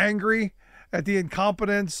gets angry at the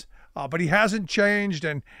incompetence, but he hasn't changed,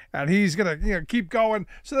 and he's gonna keep going.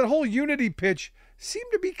 So that whole unity pitch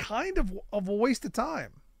seemed to be kind of a waste of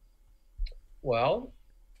time. Well,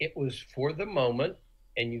 it was for the moment,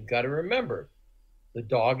 and you've got to remember, the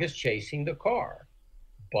dog is chasing the car.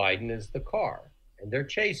 Biden is the car, and they're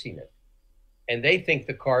chasing it. And they think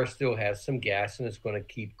the car still has some gas and it's going to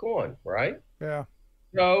keep going, right? Yeah.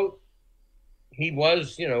 So he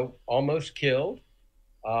was, almost killed.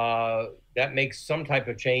 That makes some type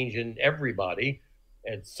of change in everybody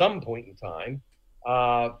at some point in time.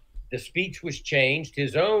 The speech was changed.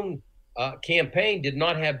 His own campaign did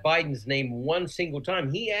not have Biden's name one single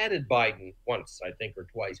time. He added Biden once, I think, or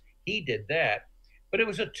twice. He did that. But it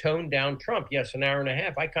was a toned down Trump. Yes, an hour and a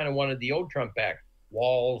half. I kind of wanted the old Trump back.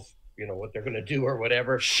 Walls, what they're going to do or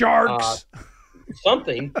whatever. Sharks.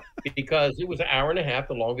 Something, because it was an hour and a half,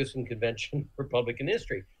 the longest in convention Republican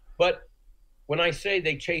history. But when I say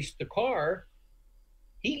they chased the car,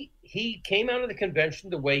 he came out of the convention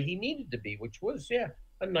the way he needed to be, which was,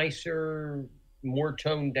 a nicer, more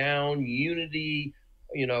toned down, unity,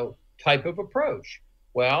 type of approach.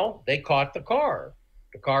 Well, they caught the car.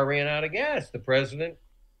 The car ran out of gas. The president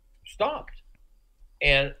stopped.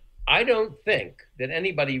 And I don't think that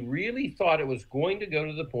anybody really thought it was going to go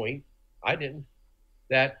to the point, I didn't,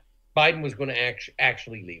 that Biden was going to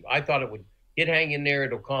actually leave. I thought it would hang in there.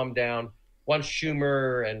 It'll calm down. Once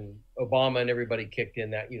Schumer and Obama and everybody kicked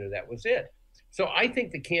in, that was it. So I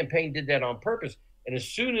think the campaign did that on purpose. And as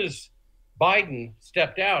soon as Biden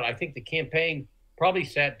stepped out, I think the campaign probably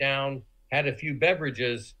sat down, had a few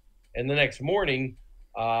beverages, and the next morning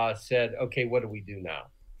said, okay, what do we do now?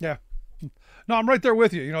 Yeah. No, I'm right there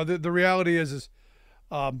with you. The reality is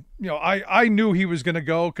I knew he was going to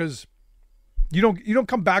go because you don't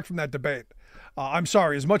come back from that debate. I'm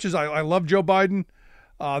sorry. As much as I love Joe Biden,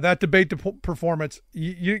 that debate performance,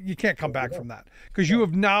 you can't come back from that because you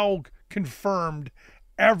have now confirmed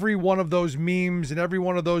every one of those memes and every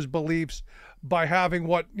one of those beliefs by having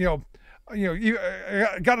what, you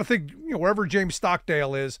got to think, wherever James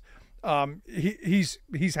Stockdale is,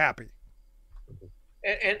 he's happy.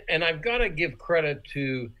 And I've got to give credit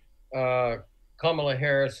to Kamala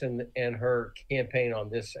Harris and her campaign on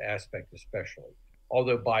this aspect especially.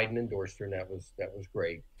 Although Biden endorsed her, and that was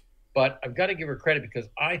great. But I've got to give her credit because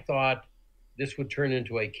I thought this would turn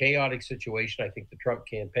into a chaotic situation. I think the Trump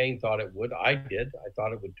campaign thought it would. I did. I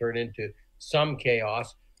thought it would turn into some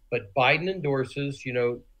chaos. But Biden endorses,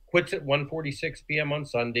 quits at 1:46 p.m. on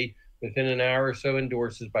Sunday. Within an hour or so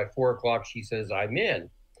endorses. By 4 o'clock, she says, I'm in.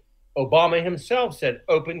 Obama himself said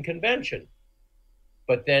open convention.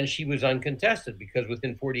 But then she was uncontested because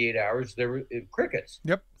within 48 hours, there were crickets.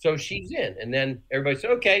 Yep. So she's in. And then everybody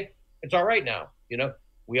said, okay, it's all right now.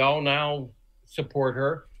 We all now support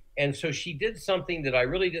her. And so she did something that I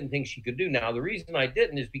really didn't think she could do. Now, the reason I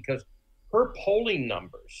didn't is because her polling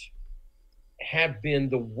numbers have been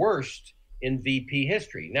the worst in VP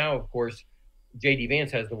history. Now, of course, J.D.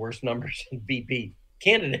 Vance has the worst numbers in VP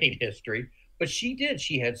candidate history, but she did.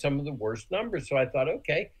 She had some of the worst numbers. So I thought,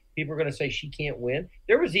 okay, people are going to say she can't win.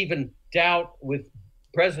 There was even doubt with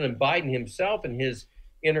President Biden himself and his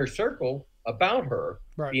inner circle about her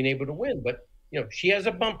being able to win. But, she has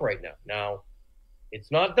a bump right now. Now, it's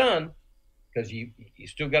not done because you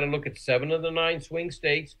still got to look at 7 of the 9 swing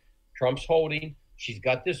states. Trump's holding. She's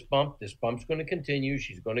got this bump. This bump's going to continue.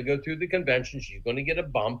 She's going to go through the convention. She's going to get a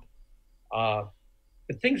bump. But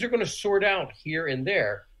things are going to sort out here and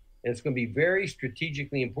there. And it's going to be very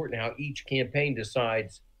strategically important how each campaign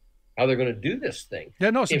decides how they're going to do this thing.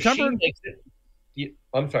 Yeah, no, September.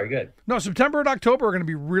 I'm sorry, go ahead. No, September and October are going to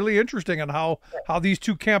be really interesting on how these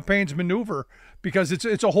two campaigns maneuver because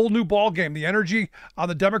it's a whole new ball game. The energy on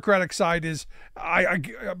the Democratic side is at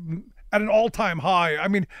an all-time high. I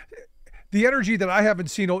mean, the energy that I haven't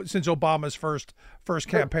seen since Obama's first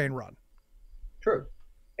campaign run. True.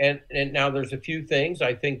 And now there's a few things.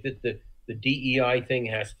 I think that the DEI thing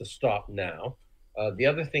has to stop now. The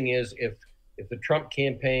other thing is if the Trump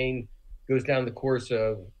campaign goes down the course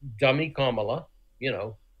of dummy Kamala,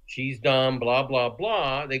 she's dumb, blah, blah,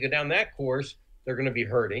 blah. They go down that course, they're going to be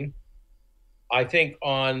hurting. I think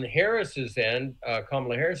on Harris's end,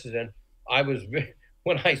 Kamala Harris's end,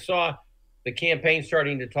 when I saw the campaign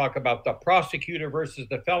starting to talk about the prosecutor versus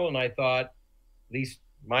the felon, I thought, at least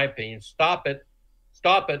my opinion, stop it.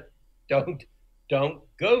 Don't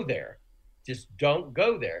go there. Just don't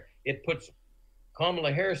go there. It puts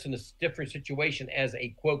Kamala Harris in a different situation as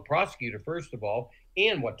a, quote, prosecutor, first of all,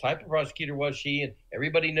 and what type of prosecutor was she? And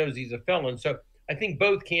everybody knows he's a felon. So I think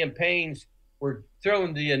both campaigns were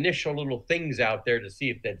throwing the initial little things out there to see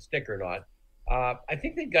if they'd stick or not. I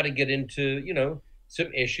think they've got to get into,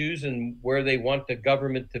 some issues and where they want the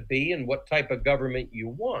government to be and what type of government you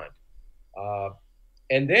want.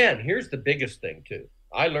 And then here's the biggest thing, too.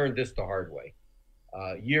 I learned this the hard way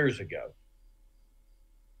years ago.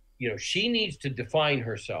 She needs to define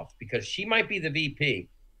herself because she might be the VP,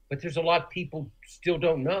 but there's a lot of people still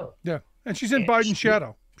don't know. Yeah, and she's in Biden's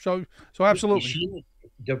shadow. So absolutely. She needs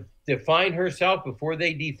to define herself before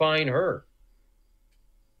they define her.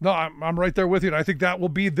 No, I'm right there with you. And I think that will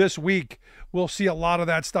be this week. We'll see a lot of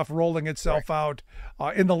that stuff rolling itself out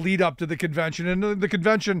in the lead up to the convention. And the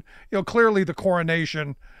convention, clearly the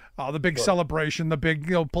coronation, the big celebration, the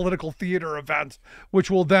big, political theater event, which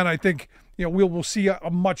will then, I think, we'll see a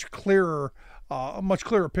much clearer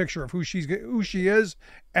picture of who she is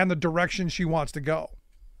and the direction she wants to go.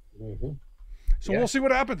 Mm-hmm. So we'll see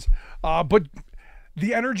what happens. But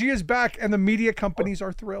the energy is back and the media companies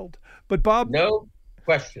are thrilled. But Bob, no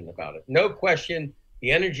question about it. No question. The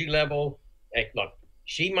energy level. Hey, look,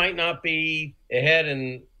 she might not be ahead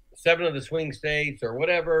in 7 of the swing states or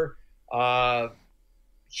whatever.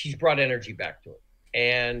 She's brought energy back to it,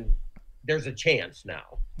 and there's a chance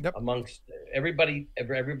now amongst everybody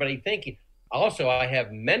thinking. Also, I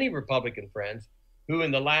have many Republican friends who in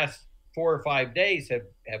the last 4 or 5 days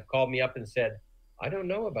have called me up and said, I don't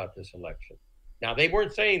know about this election. Now, they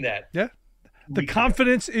weren't saying that. Yeah. The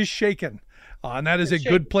confidence is shaken, and that is a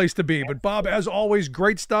good place to be. But, Bob, as always,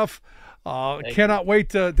 great stuff. Cannot wait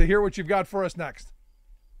to hear what you've got for us next.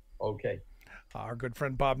 Okay. Our good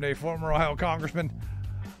friend Bob Ney, former Ohio Congressman.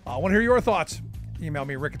 I want to hear your thoughts. Email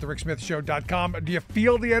me, rick@thericksmithshow.com. Do you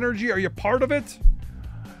feel the energy? Are you part of it?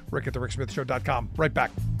 rick@thericksmithshow.com. Right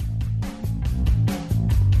back.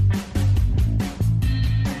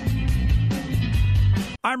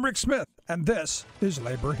 I'm Rick Smith, and this is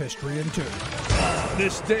Labor History in 2.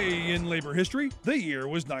 This day in labor history, the year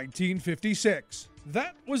was 1956.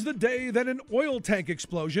 That was the day that an oil tank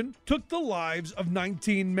explosion took the lives of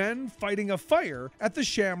 19 men fighting a fire at the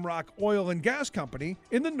Shamrock Oil and Gas Company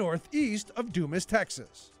in the northeast of Dumas,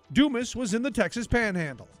 Texas. Dumas was in the Texas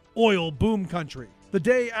Panhandle, oil boom country. The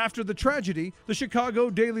day after the tragedy, the Chicago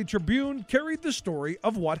Daily Tribune carried the story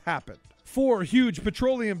of what happened. 4 huge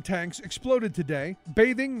petroleum tanks exploded today,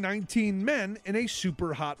 bathing 19 men in a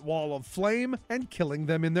super hot wall of flame and killing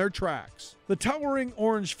them in their tracks. The towering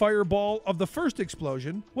orange fireball of the first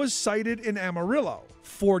explosion was sighted in Amarillo,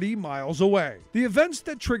 40 miles away. The events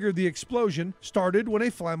that triggered the explosion started when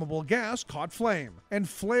a flammable gas caught flame and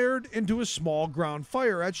flared into a small ground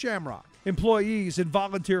fire at Shamrock. Employees and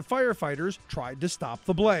volunteer firefighters tried to stop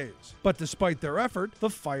the blaze, but despite their effort,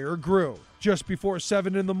 the fire grew. Just before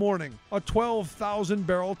 7 in the morning, a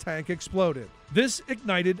 12,000-barrel tank exploded. This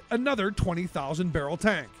ignited another 20,000-barrel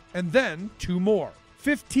tank, and then 2 more.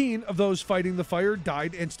 15 of those fighting the fire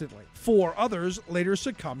died instantly. 4 others later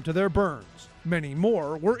succumbed to their burns. Many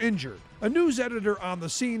more were injured. A news editor on the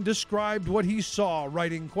scene described what he saw,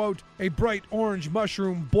 writing, quote, "A bright orange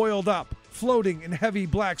mushroom boiled up, floating in heavy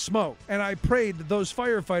black smoke, and I prayed that those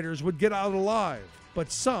firefighters would get out alive,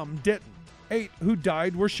 but some didn't. 8 who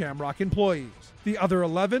died were Shamrock employees. The other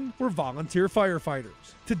 11 were volunteer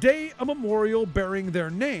firefighters. Today, a memorial bearing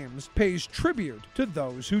their names pays tribute to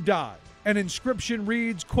those who died. An inscription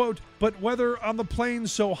reads, quote, "But whether on the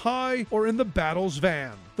plains so high or in the battle's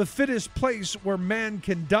van, the fittest place where man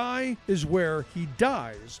can die is where he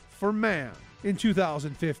dies for man." In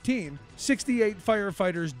 2015, 68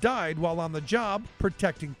 firefighters died while on the job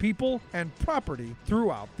protecting people and property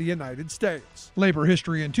throughout the United States. Labor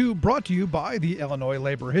History in 2 brought to you by the Illinois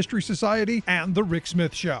Labor History Society and The Rick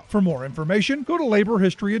Smith Show. For more information, go to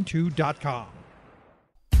laborhistoryin2.com.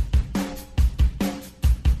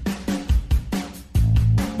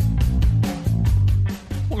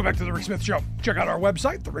 Welcome back to The Rick Smith Show. Check out our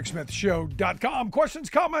website, thericksmithshow.com.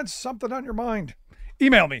 Questions, comments, something on your mind.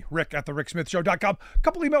 Email me, rick@thericksmithshow.com. A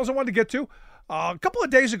couple emails I wanted to get to. A couple of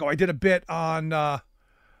days ago, I did a bit on a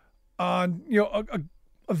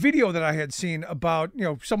video that I had seen about,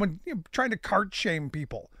 someone trying to cart shame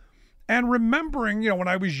people. And remembering, when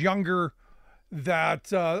I was younger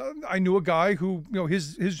that I knew a guy who,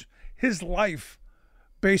 his life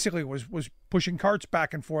basically was pushing carts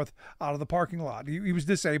back and forth out of the parking lot. He was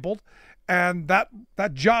disabled, and that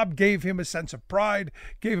job gave him a sense of pride,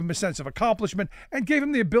 gave him a sense of accomplishment, and gave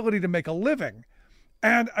him the ability to make a living.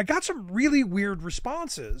 And I got some really weird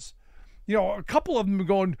responses. A couple of them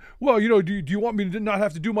going, well, do you want me to not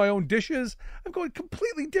have to do my own dishes? I'm going,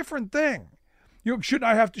 completely different thing. Shouldn't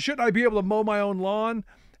I be able to mow my own lawn?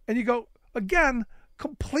 And you go, again,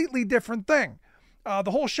 completely different thing.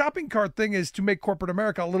 The whole shopping cart thing is to make corporate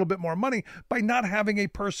America a little bit more money by not having a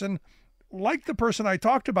person like the person I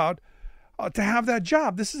talked about to have that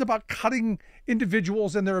job. This is about cutting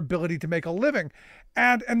individuals and their ability to make a living,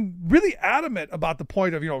 and really adamant about the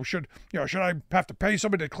point of, should I have to pay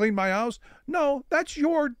somebody to clean my house? No, that's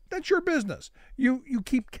your business. You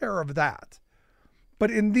keep care of that.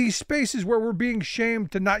 But in these spaces where we're being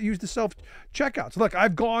shamed to not use the self-checkouts, look,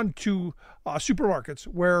 I've gone to supermarkets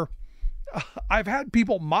where I've had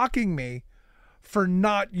people mocking me for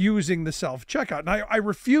not using the self-checkout. And I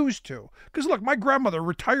refuse to. Because, look, my grandmother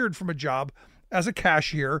retired from a job as a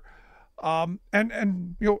cashier and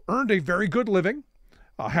earned a very good living,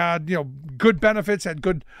 had, good benefits, had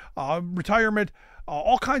good retirement,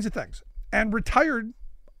 all kinds of things, and retired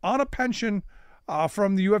on a pension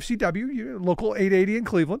from the UFCW, local 880 in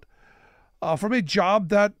Cleveland, from a job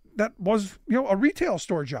that was, a retail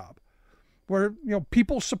store job, where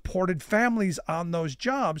people supported families on those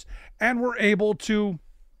jobs and were able to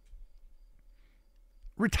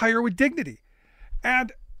retire with dignity.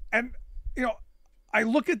 And I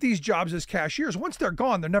look at these jobs as cashiers. Once they're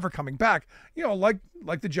gone, they're never coming back.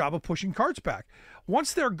 Like the job of pushing carts back.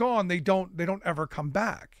 Once they're gone, they don't ever come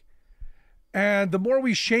back. And the more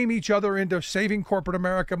we shame each other into saving corporate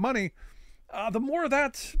America money, the more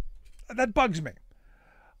that bugs me.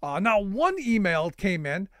 Now, one email came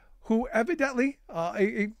in who evidently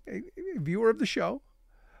a viewer of the show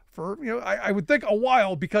for, I would think a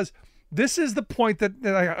while, because this is the point that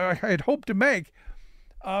I had hoped to make.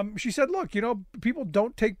 She said, look, people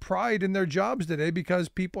don't take pride in their jobs today because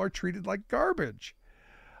people are treated like garbage.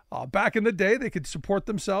 Back in the day, they could support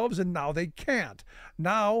themselves, and now they can't.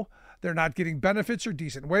 Now they're not getting benefits or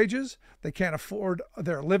decent wages. They can't afford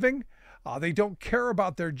their living. They don't care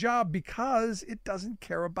about their job because it doesn't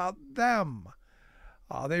care about them.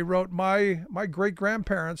 They wrote, my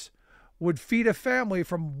great-grandparents would feed a family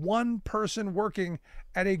from one person working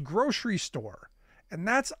at a grocery store. And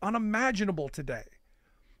that's unimaginable today.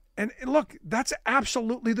 And look, that's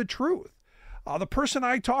absolutely the truth. The person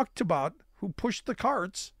I talked about who pushed the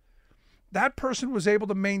carts, that person was able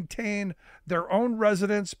to maintain their own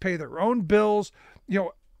residence, pay their own bills,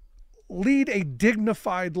 lead a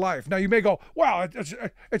dignified life. Now, you may go, wow,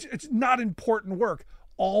 it's not important work.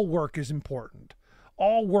 All work is important.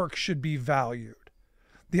 All work should be valued.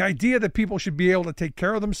 The idea that people should be able to take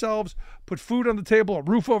care of themselves, put food on the table, a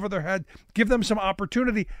roof over their head, give them some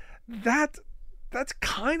opportunity, that's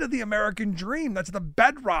kind of the American dream. That's the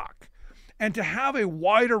bedrock. And to have a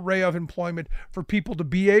wide array of employment for people to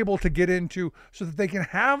be able to get into so that they can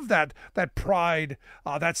have that pride,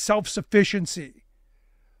 that self-sufficiency,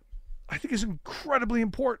 I think is incredibly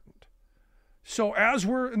important. So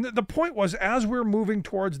the point was, as we're moving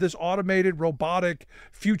towards this automated, robotic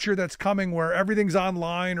future that's coming where everything's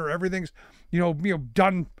online or everything's,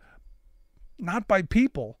 done not by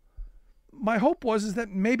people, my hope is that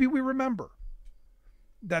maybe we remember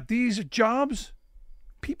that these jobs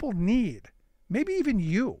people need, maybe even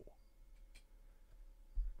you.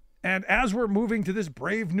 And as we're moving to this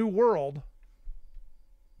brave new world,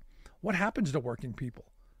 what happens to working people?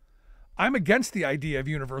 I'm against the idea of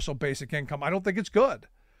universal basic income. I don't think it's good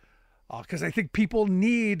because I think people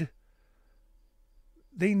need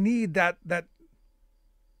that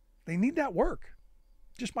work.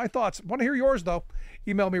 Just my thoughts. Want to hear yours, though.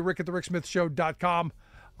 Email me, rick@thericksmithshow.com.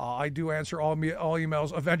 I do answer all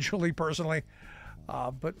emails eventually, personally.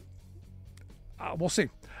 But we'll see.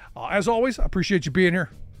 As always, I appreciate you being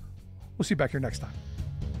here. We'll see you back here next time.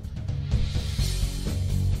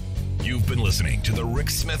 You've been listening to The Rick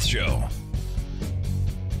Smith Show.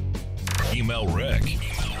 Email Rick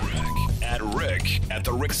at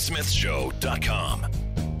rick@thericksmithshow.com.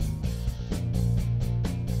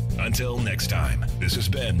 Until next time, this has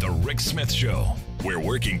been The Rick Smith Show, where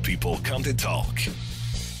working people come to talk.